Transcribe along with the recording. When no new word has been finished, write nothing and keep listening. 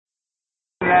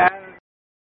that.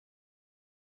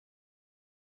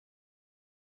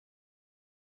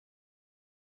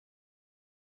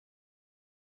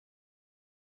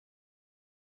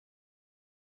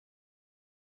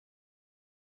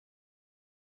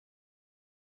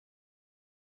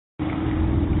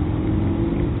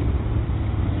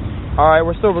 All right,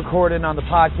 we're still recording on the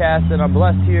podcast, and I'm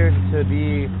blessed here to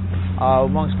be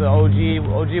amongst the OG.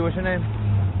 OG, what's your name?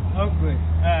 Oakley.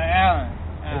 Allen.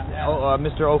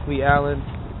 Mr. Oakley Allen.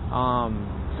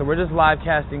 So we're just live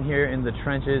casting here in the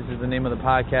trenches is the name of the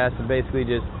podcast, and basically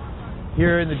just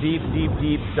here in the deep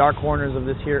dark corners of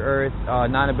this here earth,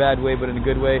 not in a bad way, but in a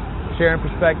good way, sharing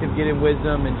perspective, getting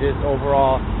wisdom, and just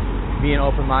overall being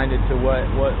open-minded to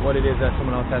what it is that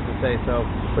someone else has to say. So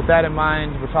with that in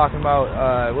mind, we're talking about,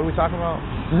 what are we talking about?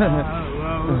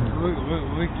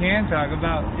 We can talk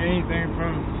about anything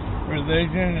from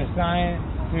religion to science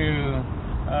to...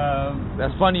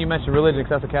 that's funny you mentioned religion,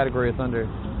 because that's a category it's under.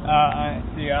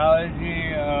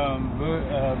 Theology,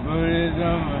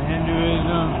 Buddhism,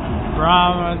 Hinduism,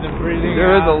 Brahma, the breathing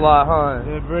There out. is a lot, huh?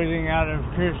 The breathing out of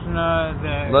Krishna.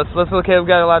 Okay, we've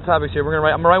got a lot of topics here. I'm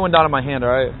gonna write one down on my hand, all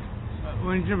right?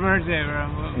 When's your birthday,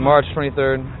 bro? March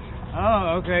 23rd.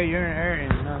 Oh, okay, you're an Aries.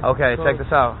 Huh? Okay, cool. Check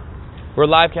this out. We're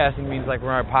live casting means like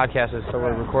we're on our podcasters, so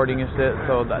we're recording and shit.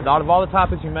 So out of all the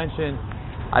topics you mentioned,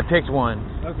 I picked one.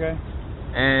 Okay.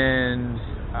 And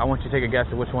I want you to take a guess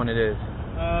at which one it is.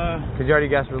 Because you already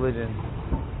guessed religion.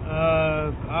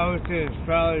 I would say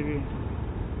astrology.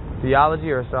 Theology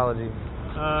or astrology?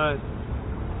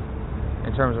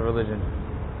 In terms of religion.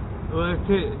 Well,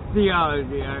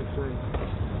 theology, actually.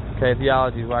 Okay,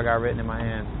 theology is what I got written in my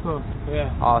hand. Cool. Yeah.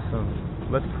 Awesome.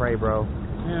 Let's pray, bro.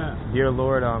 Yeah. Dear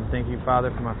Lord, thank you, Father,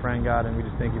 for my friend, God, and we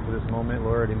just thank you for this moment,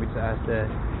 Lord, and we just ask that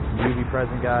you be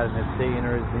present, God, and if Satan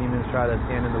or his demons try to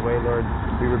stand in the way, Lord,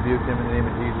 we rebuke them in the name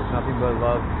of Jesus. Nothing but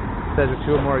love. It says with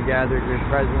two or more gathered, your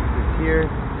presence is here.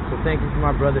 So thank you for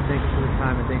my brother, thank you for this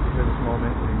time, and thank you for this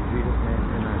moment. In Jesus' name,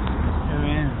 amen.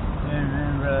 Amen.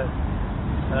 Amen, brother.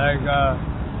 Like,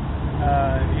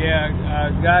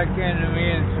 God came to me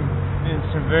in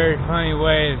some very funny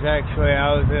ways, actually.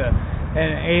 I was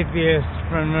an atheist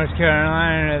from North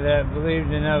Carolina that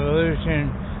believed in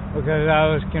evolution because I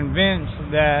was convinced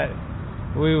that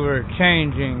we were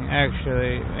changing,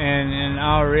 actually, and in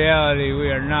all reality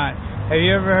we are not. Have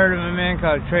you ever heard of a man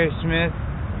called Trey Smith?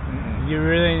 You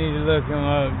really need to look him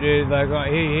up, dude. Like,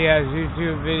 he has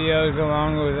YouTube videos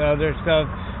along with other stuff,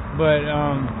 but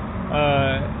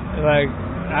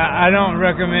I don't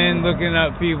recommend looking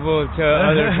up people to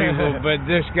other people, but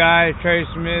this guy, Trey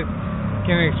Smith,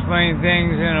 can explain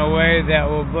things in a way that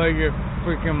will blow your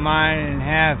freaking mind in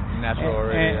half. Natural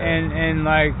already. And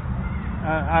like,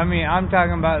 I mean, I'm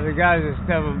talking about the guys that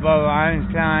step above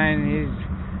Einstein.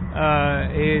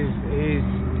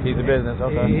 He's a business,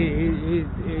 okay.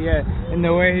 Yeah, and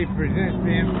the way he presents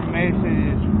the information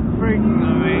is freaking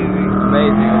amazing.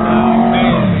 Amazing.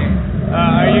 Amazing.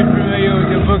 Are you familiar with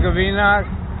the Book of Enoch?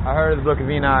 I heard of the Book of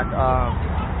Enoch.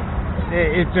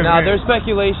 Now, there's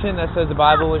speculation that says the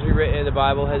Bible was rewritten, the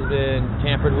Bible has been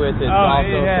tampered with. It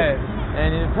has.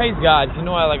 And praise God. You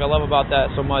know what I love about that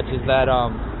so much is that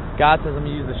God says I'm going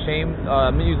to use the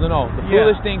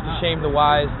foolish things to shame the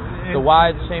wise. The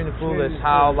wise to shame the foolish.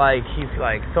 How he's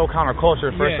so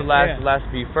counterculture, first to last, last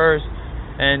to be first.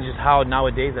 And just how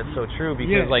nowadays that's so true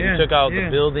because he took out the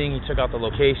building, he took out the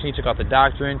location, he took out the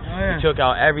doctrine, he took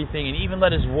out everything, and even let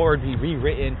his word be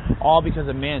rewritten, all because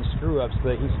of man's screw-ups,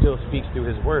 but he still speaks through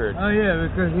his word. Oh yeah,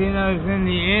 because he knows in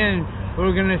the end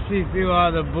we're going to see through all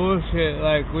the bullshit.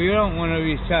 Like, we don't want to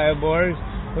be cyborgs,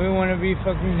 we want to be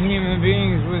fucking human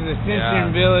beings with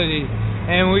ascension abilities,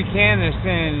 and we can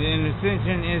ascend, and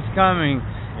ascension is coming.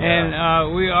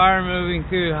 And we are moving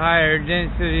through higher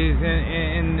densities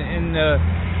in the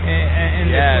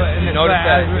notice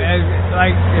that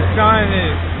like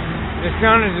the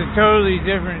sun is a totally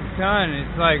different sun.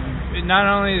 It's like not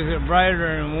only is it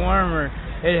brighter and warmer,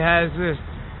 it has this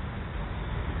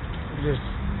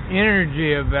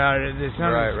energy about it that's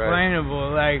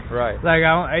unexplainable. Like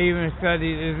I even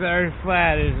studied, is the Earth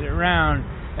flat? Is it round?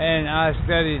 And I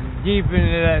studied deep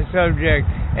into that subject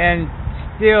and.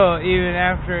 Still, even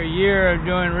after a year of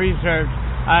doing research,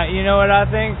 you know what I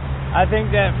think? I think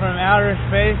that from outer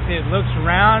space it looks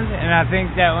round, and I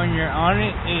think that when you're on it,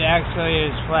 it actually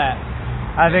is flat.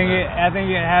 I think it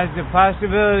has the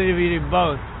possibility to be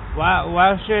both.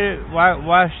 Why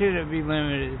should it be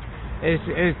limited?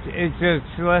 It's a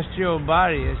celestial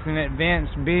body. It's an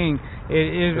advanced being. It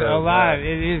is alive.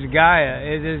 It is Gaia.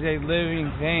 It is a living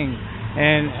thing,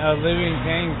 and a living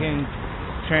thing can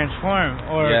transform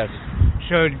or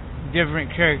show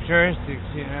different characteristics,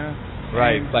 you know.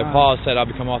 Right. Like Paul said, I'll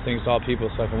become all things to all people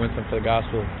so I can win them for the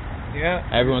gospel. Yeah.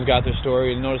 Everyone's got their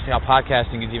story. Notice how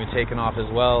podcasting is even taken off as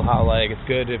well. How like it's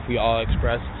good if we all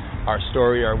express our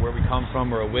story or where we come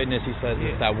from or a witness. He says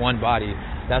it's that one body.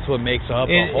 That's what makes up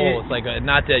a whole. It's like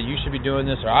not that you should be doing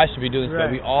this or I should be doing this,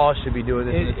 but we all should be doing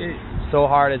this. It's so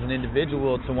hard as an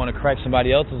individual to want to correct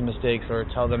somebody else's mistakes or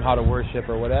tell them how to worship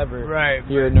or whatever. Right.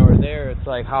 Here nor there. It's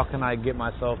like, how can I get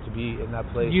myself to be in that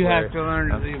place? You have to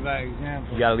learn to lead by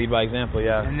example. You got to lead by example,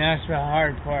 yeah. And that's the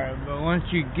hard part. But once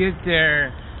you get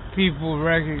there, people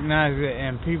recognize it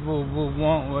and people will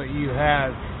want what you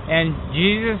have. And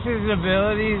Jesus'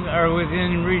 abilities are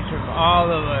within reach of all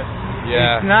of us.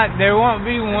 Yeah. It's not, there won't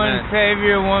be one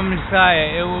Savior, one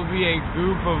Messiah. It will be a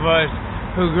group of us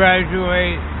who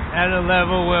graduate at a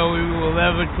level where we will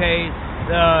levitate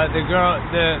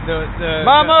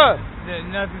Mama!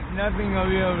 Nothing will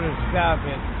be able to stop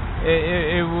it.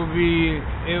 It will be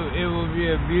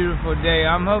a beautiful day.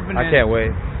 I'm hoping. I can't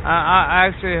wait. I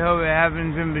actually hope it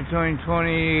happens in between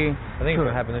 20. I think it's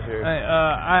gonna happen this year.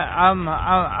 I'm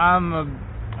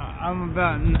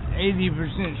about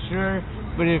 80% sure,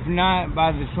 but if not,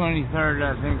 by the 23rd,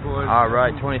 I think it was. All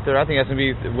right, 23rd. I think that's gonna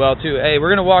be well too. Hey,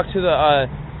 we're gonna walk to the.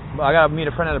 I gotta meet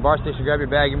a friend at a bar station. Grab your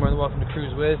bag. You're more than welcome to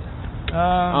cruise with.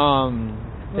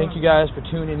 Thank you guys for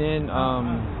tuning in.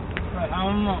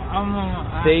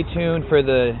 Stay tuned for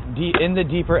the In the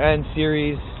Deeper End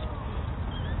series.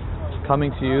 It's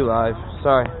coming to you live.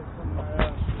 Sorry.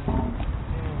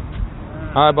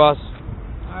 All right, boss.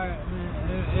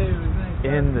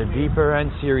 In the Deeper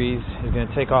End series is going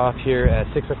to take off here at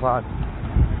 6 o'clock.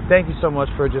 Thank you so much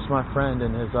for just my friend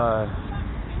and his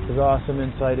awesome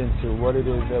insight into what it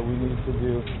is that we need to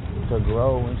do to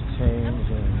grow and to change.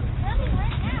 And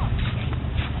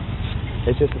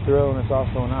it's just a thrill, and it's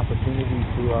also an opportunity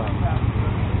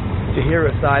to hear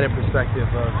a side and perspective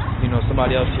of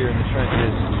somebody else here in the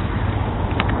trenches.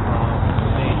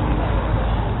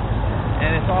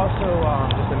 And it's also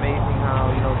just amazing how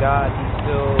God he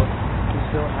still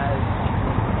has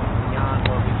beyond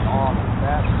what we all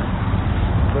confess,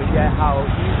 but yet how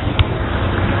he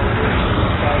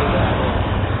started that.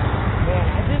 Man,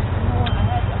 I just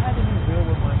I had to be real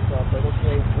with myself. Like,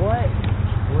 okay, what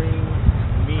brings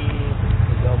me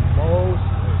the most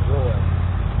joy?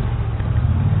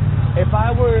 If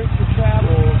I were to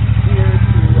travel here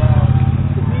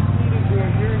to be seated where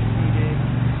you're seated,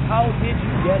 how did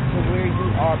you get to where you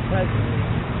are presently?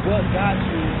 What got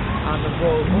you on the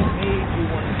road? What made you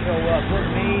want to show up? What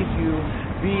made you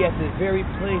be at the very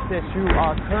place that you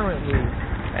are currently?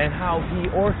 And how he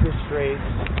orchestrates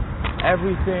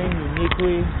everything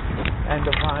uniquely and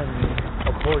divinely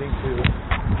according to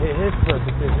his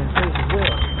purposes and his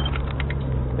will.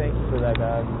 Thank you for that,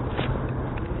 God.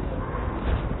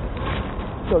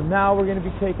 So now we're going to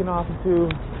be taking off into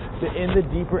the In the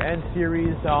Deeper End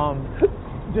series.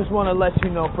 Just want to let you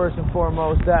know first and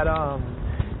foremost that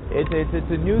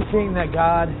it's a new thing that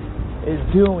God is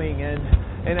doing,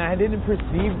 and I didn't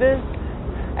perceive this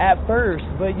at first,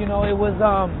 but it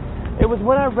was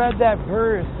when I read that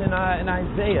verse in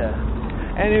Isaiah,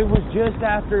 and it was just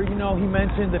after he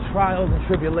mentioned the trials and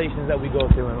tribulations that we go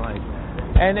through in life,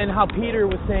 and then how Peter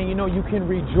was saying you can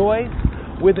rejoice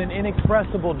with an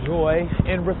inexpressible joy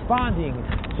in responding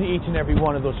to each and every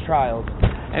one of those trials.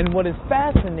 And what is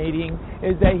fascinating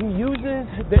is that he uses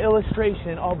the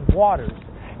illustration of waters.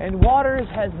 And waters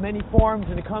has many forms,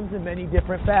 and it comes in many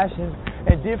different fashions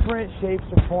and different shapes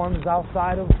or forms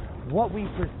outside of what we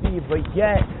perceive. But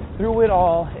yet, through it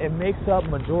all, it makes up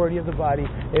majority of the body.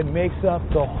 It makes up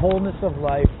the wholeness of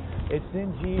life. It's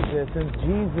in Jesus. And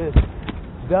Jesus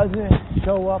doesn't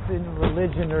show up in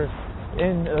religion or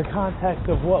in the context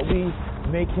of what we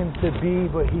make him to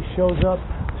be, but he shows up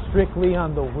strictly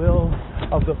on the will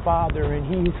of the Father, and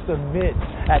he submits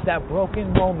at that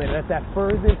broken moment, at that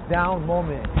furthest down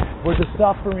moment where the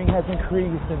suffering has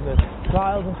increased and the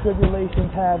trials and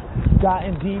tribulations have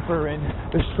gotten deeper and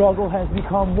the struggle has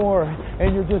become more,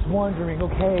 and you're just wondering,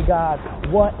 okay, God,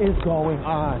 what is going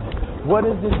on? What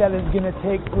is it that is going to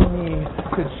take for me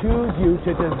to choose you,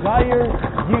 to desire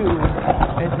you,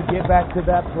 and to get back to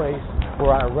that place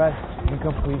where I rest in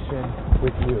completion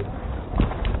with you?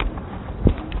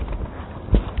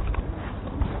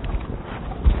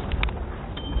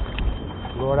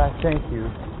 Lord, I thank you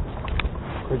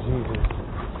for Jesus.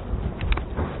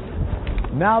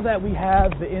 Now that we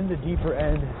have the In the Deeper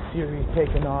End series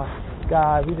taken off,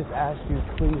 God, we just ask you,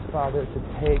 please, Father, to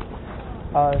take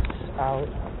us out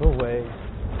the way.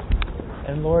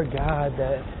 And Lord God,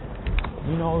 that,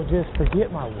 just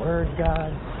forget my words,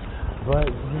 God, but,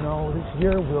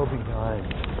 your will be done.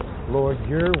 Lord,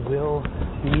 your will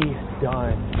be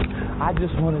done. I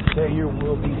just want to say your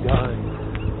will be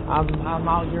done. I'm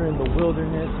out here in the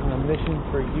wilderness on a mission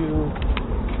for you.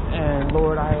 And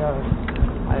Lord, I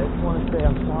just want to say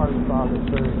I'm sorry, Father,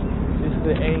 for just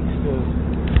the angst of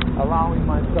allowing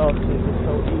myself to just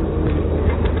so easily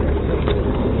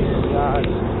God,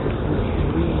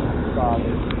 please,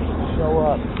 Father, show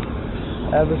up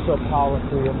ever so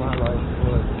powerfully in my life,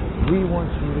 Lord. We want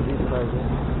you to be present.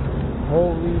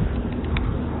 Holy,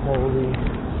 holy,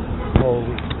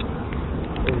 holy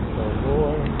is the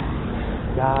Lord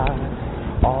God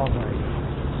Almighty.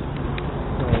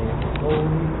 So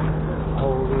holy,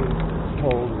 holy,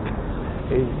 holy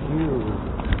is you,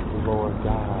 Lord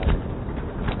God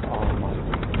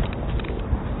Almighty.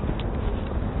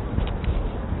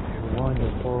 You're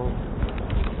wonderful.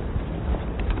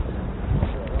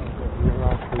 You're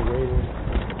our Creator.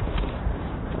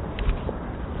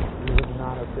 You have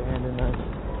not abandoned us,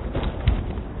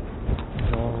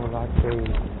 nor will our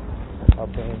faith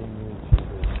abandon you,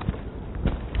 Jesus.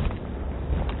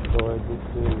 Lord, this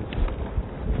is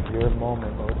your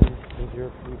moment, Lord. This is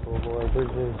your people, Lord. We're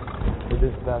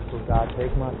this vessel, God.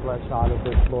 Take my flesh out of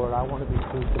this, Lord. I want to be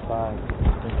crucified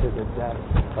into the death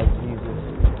of Jesus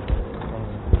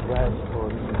and rest,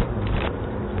 Lord. In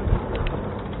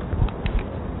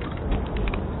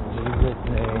Jesus'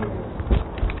 name,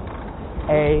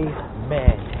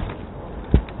 amen.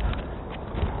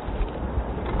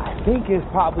 I think it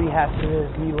probably has to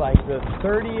be like the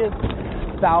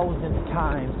 30,000th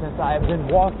time since I have been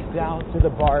walked down to the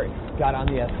BART, got on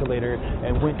the escalator,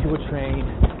 and went to a train,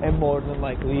 and more than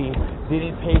likely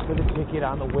didn't pay for the ticket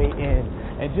on the way in.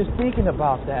 And just thinking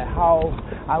about that, how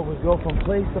I would go from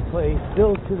place to place,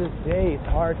 still to this day, it's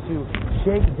hard to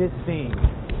shake this thing,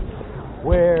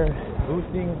 where those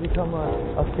things become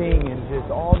a thing, and just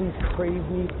all these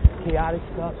crazy, chaotic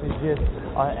stuff is just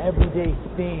an everyday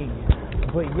thing.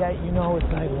 But yet,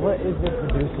 it's like, what is it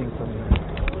producing for me?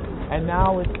 And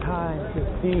now it's time to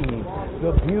see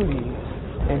the beauty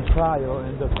in trial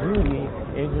and the beauty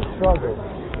in your struggle.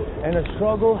 And a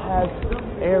struggle has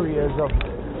areas of,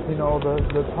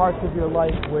 the parts of your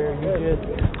life where you just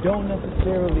don't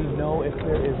necessarily know if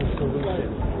there is a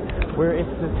solution. Where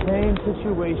it's the same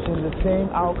situation, the same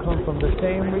outcome from the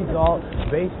same result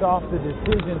based off the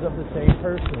decisions of the same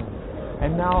person.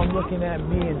 And now I'm looking at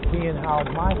me and seeing how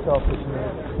my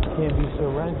selfishness can be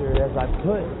surrendered as I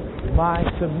put my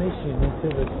submission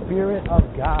into the Spirit of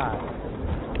God.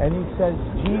 And he says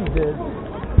Jesus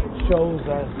shows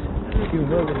us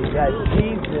humility, that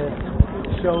Jesus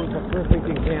shows a perfect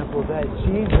example, that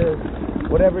Jesus,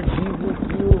 whatever Jesus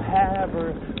you have,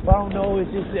 or I don't know,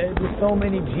 it's just there's so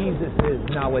many Jesuses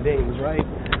nowadays, right?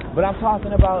 But I'm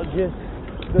talking about just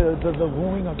the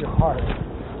wooing of your heart,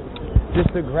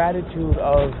 just the gratitude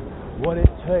of what it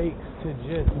takes to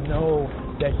just know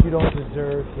that you don't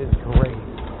deserve his grace,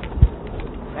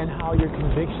 and how your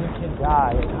conviction can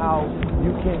die, and how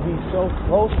you can be so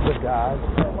close to God,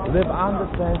 live on the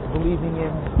fence believing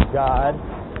in God,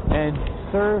 and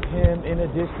serve him in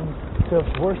addition to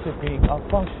worshiping a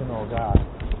functional God.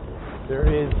 There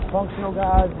is functional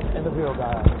God and the real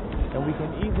God, and we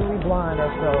can easily blind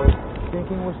ourselves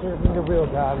thinking we're serving the real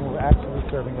God when we're actually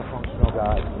serving a functional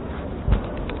God.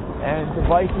 And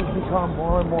devices become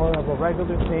more and more of a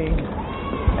regular thing,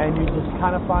 and you just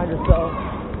kind of find yourself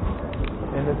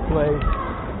in this place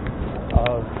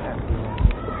of emptiness.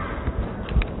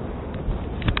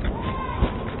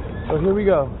 So here we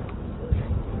go.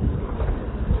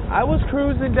 I was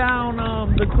cruising down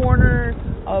the corner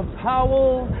of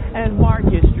Powell and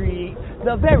Market Street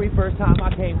the very first time I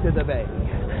came to the Bay.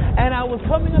 And I was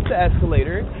coming up the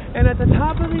escalator, and at the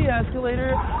top of the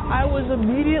escalator, I was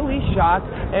immediately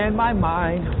shocked, and my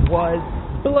mind was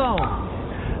blown.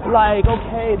 Like,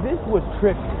 okay, this was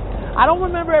trippy. I don't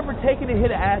remember ever taking a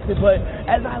hit of acid, but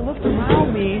as I looked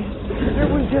around me,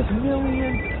 there was just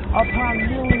millions upon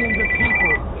millions of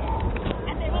people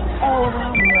all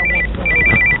around me at one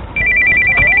point.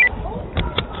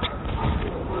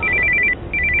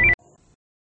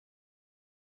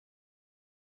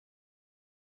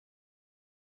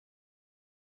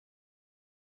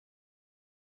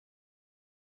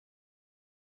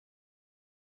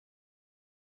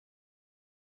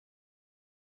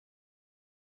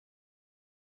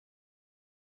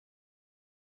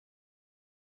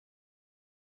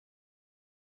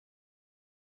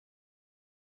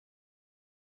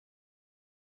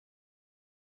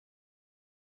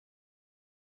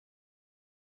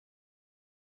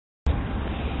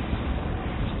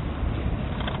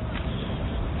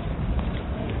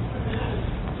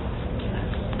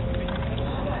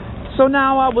 So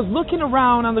now I was looking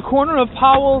around on the corner of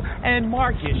Powell and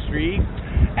Market Street,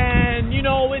 and, you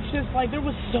know, it's just like there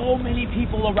was so many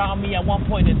people around me at one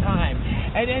point in time.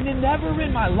 And never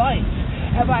in my life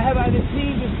have I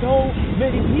seen just so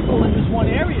many people in this one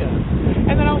area.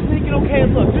 And then I was thinking, okay,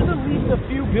 look, there's at least a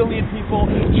few billion people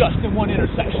just in one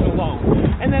intersection alone.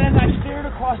 And then as I stared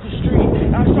across the street,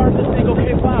 I started to think,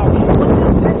 okay, wow, what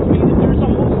does this mean that there's a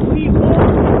whole fleet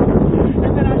more?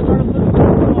 And then I started looking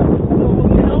at the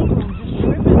hotel room, just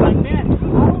tripping, like, man,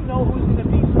 I don't know who's going to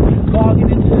be logging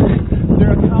into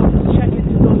their accounts and checking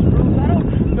into those rooms. I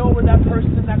don't know where that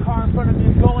person in that car in front of me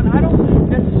is going. I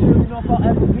don't necessarily know if I'll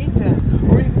ever meet them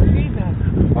or even see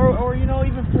them. Or you know,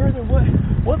 even further,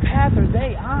 what path are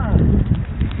they on?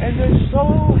 And there's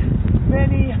so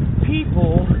many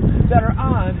people that are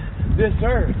on this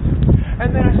earth.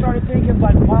 And then I started thinking,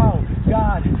 like, wow,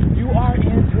 God, you are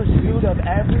in pursuit of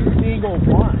every single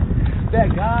one.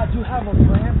 That, God, you have a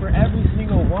plan for every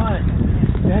single one.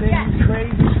 That in these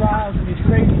crazy trials and these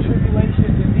crazy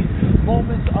tribulations and these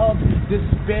moments of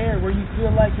despair where you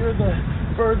feel like you're the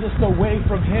furthest away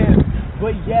from Him,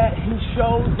 but yet He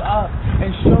shows up and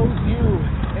shows you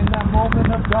in that moment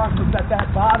of darkness, at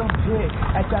that bottom pit,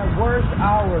 at that worst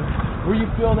hour, where you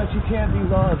feel that you can't be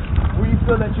loved, where you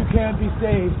feel that you can't be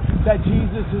saved, that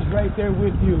Jesus is right there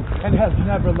with you and has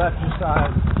never left your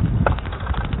side.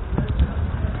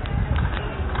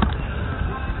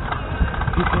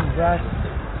 You can rest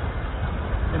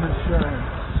in assurance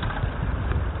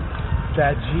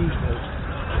that Jesus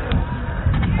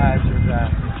has your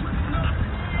back.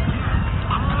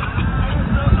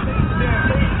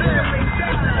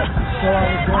 So I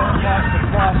was going past the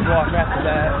crosswalk after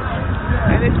that.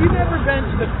 And if you've ever been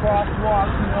to the crosswalk,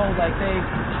 you know, like they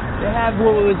have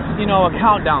what was, you know, a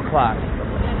countdown clock.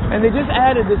 And they just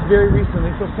added this very recently.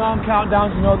 So some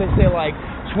countdowns, you know, they say like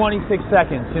 26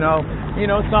 seconds, you know. You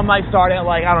know, some might start at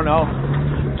like, I don't know,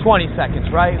 20 seconds,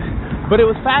 right? But it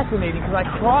was fascinating because I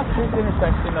crossed this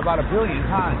intersection about 1 billion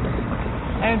times.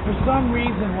 And for some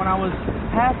reason, when I was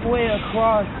halfway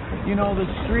across, you know, the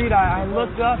street, I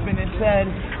looked up and it said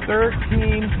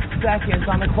 13 seconds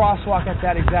on the crosswalk at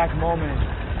that exact moment.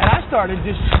 And I started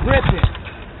just tripping.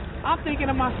 I'm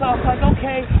thinking to myself, like,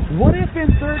 okay, what if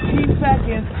in 13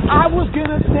 seconds I was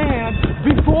going to stand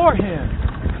before Him?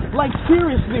 Like,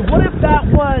 seriously, what if that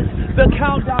was the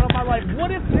countdown of my life?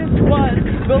 What if this was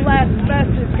the last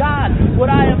message? God, would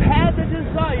I have had the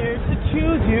desire to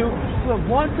choose you, to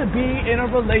want to be in a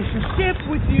relationship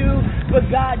with you, but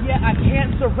God, yet I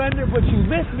can't surrender, but you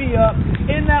lift me up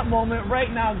in that moment right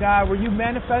now, God, where you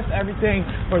manifest everything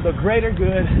for the greater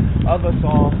good of us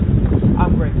all.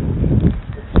 I'm grateful.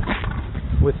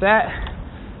 With that,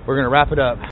 we're going to wrap it up.